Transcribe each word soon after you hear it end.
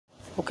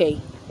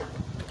Okay,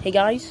 hey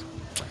guys,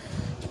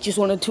 just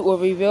wanted to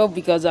reveal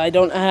because I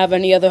don't have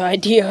any other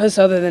ideas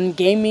other than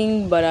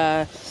gaming,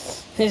 but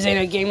this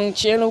ain't a gaming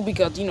channel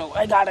because, you know,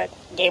 I got a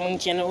gaming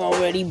channel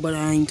already, but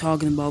I ain't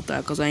talking about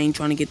that because I ain't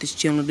trying to get this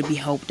channel to be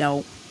helped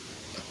out.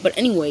 But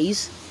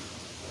anyways,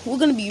 we're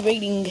gonna be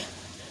rating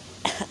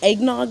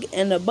eggnog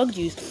and bug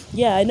juice.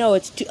 Yeah, I know,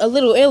 it's a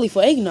little early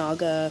for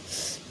eggnog,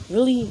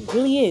 really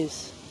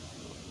is.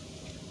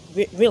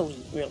 Really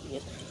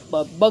is.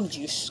 But bug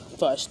juice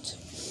first.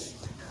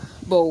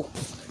 Well,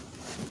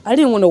 I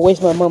didn't want to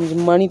waste my mom's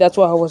money, that's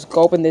why I was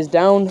gulping this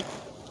down.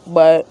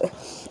 But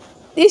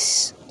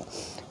this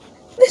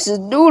is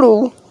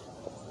doodle.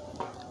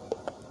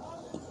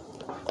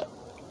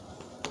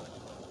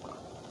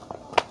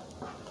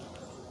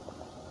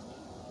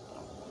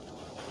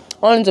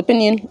 Honest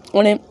opinion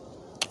on it.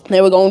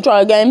 Now we're gonna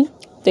try again.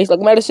 Tastes like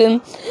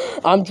medicine.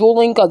 I'm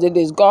drooling because it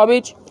is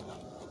garbage.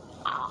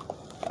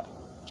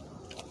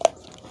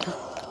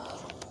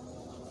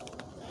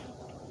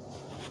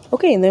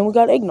 Okay, and then we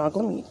got eggnog.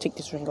 Let me take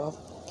this ring off.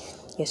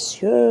 Yes,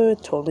 sure.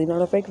 Totally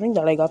not a fake ring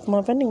that I got from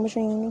my vending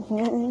machine.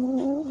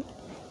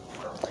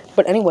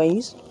 But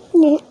anyways,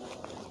 I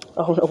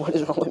don't know what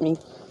is wrong with me.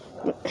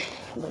 I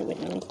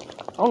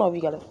don't know if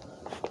you got it.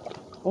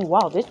 Oh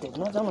wow, this does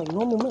not sound like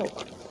normal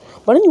milk.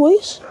 But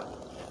anyways,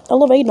 I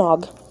love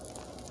eggnog.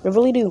 I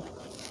really do.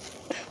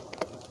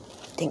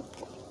 Think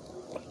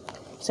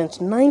since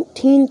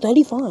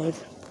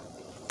 1935,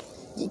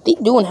 they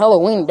doing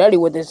Halloween dirty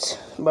with this,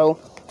 bro.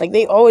 Like,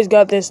 they always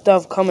got this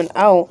stuff coming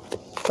out.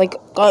 Like,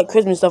 got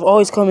Christmas stuff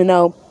always coming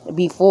out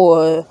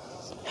before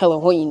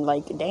Halloween.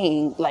 Like,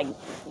 dang. Like,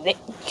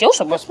 show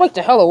some respect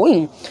to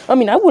Halloween. I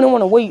mean, I wouldn't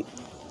want to wait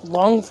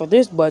long for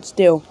this, but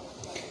still.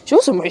 Show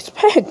some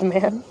respect,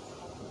 man.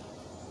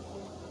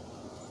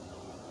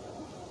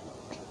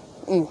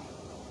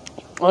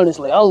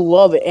 Honestly, I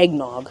love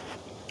eggnog.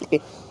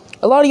 Okay.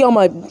 A lot of y'all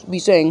might be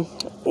saying,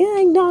 yeah,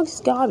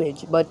 eggnog's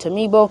garbage. But to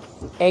me, bro,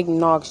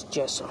 eggnog's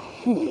just,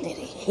 it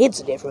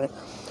hits different.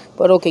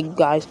 But okay,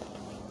 guys,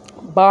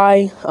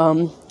 bye.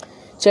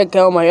 Check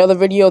out my other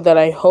video that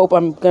I hope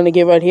I'm gonna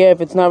get right here.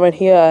 If it's not right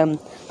here,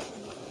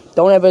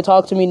 don't ever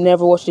talk to me.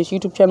 Never watch this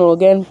YouTube channel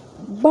again.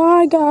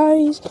 Bye,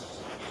 guys.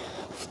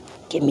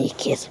 Give me a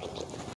kiss.